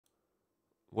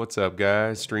What's up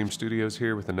guys, Stream Studios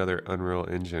here with another Unreal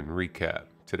Engine recap.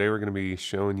 Today we're going to be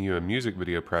showing you a music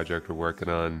video project we're working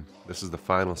on. This is the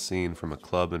final scene from a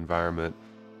club environment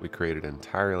we created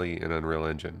entirely in Unreal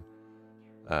Engine.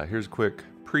 Here's a quick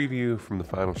preview from the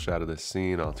final shot of this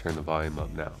scene. I'll turn the volume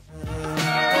up now.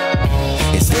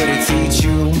 It's there to teach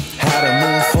you how to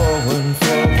move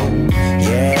forward.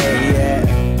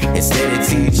 Yeah. It's there to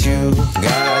teach you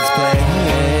God's plan.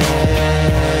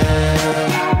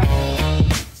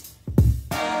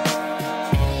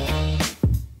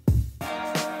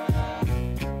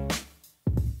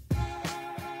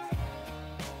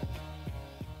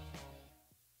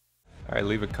 Alright,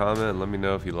 leave a comment and let me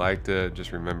know if you liked it.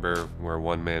 Just remember, we're a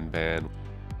one-man band.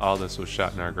 All this was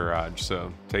shot in our garage,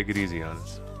 so take it easy on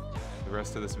us. The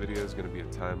rest of this video is going to be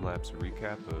a time-lapse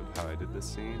recap of how I did this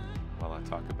scene while I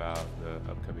talk about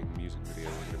the upcoming music video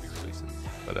we're going to be releasing.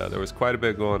 But there was quite a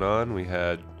bit going on. We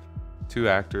had two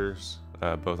actors,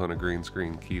 both on a green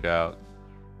screen keyed out,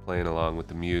 playing along with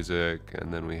the music,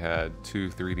 and then we had two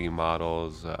 3D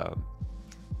models.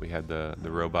 We had the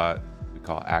robot we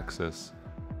call Axis,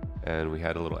 and we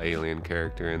had a little alien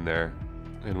character in there,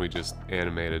 and we just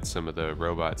animated some of the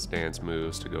robot's dance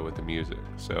moves to go with the music.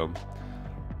 So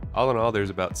all in all, there's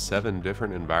about 7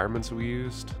 different environments we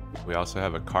used. We also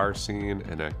have a car scene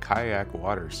and a kayak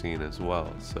water scene as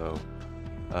well. So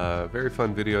very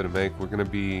fun video to make. We're going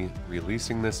to be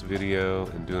releasing this video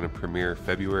and doing a premiere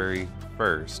February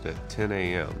 1st at 10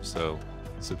 a.m. So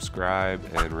subscribe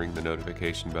and ring the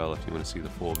notification bell if you want to see the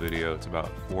full video. It's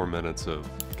about 4 minutes of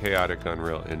chaotic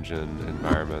Unreal Engine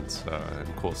environments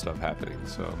and cool stuff happening.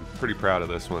 So I'm pretty proud of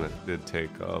this one. It did take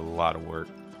a lot of work.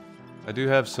 I do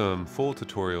have some full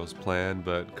tutorials planned,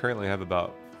 but currently I have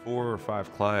about 4 or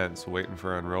 5 clients waiting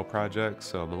for Unreal projects,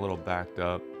 so I'm a little backed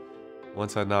up.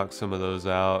 Once I knock some of those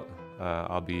out,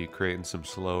 I'll be creating some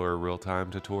slower real-time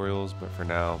tutorials, but for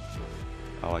now,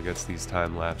 all I get's these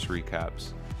time-lapse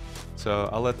recaps. So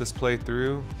I'll let this play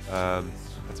through.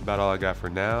 That's about all I got for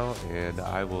now, and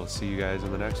I will see you guys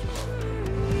in the next one.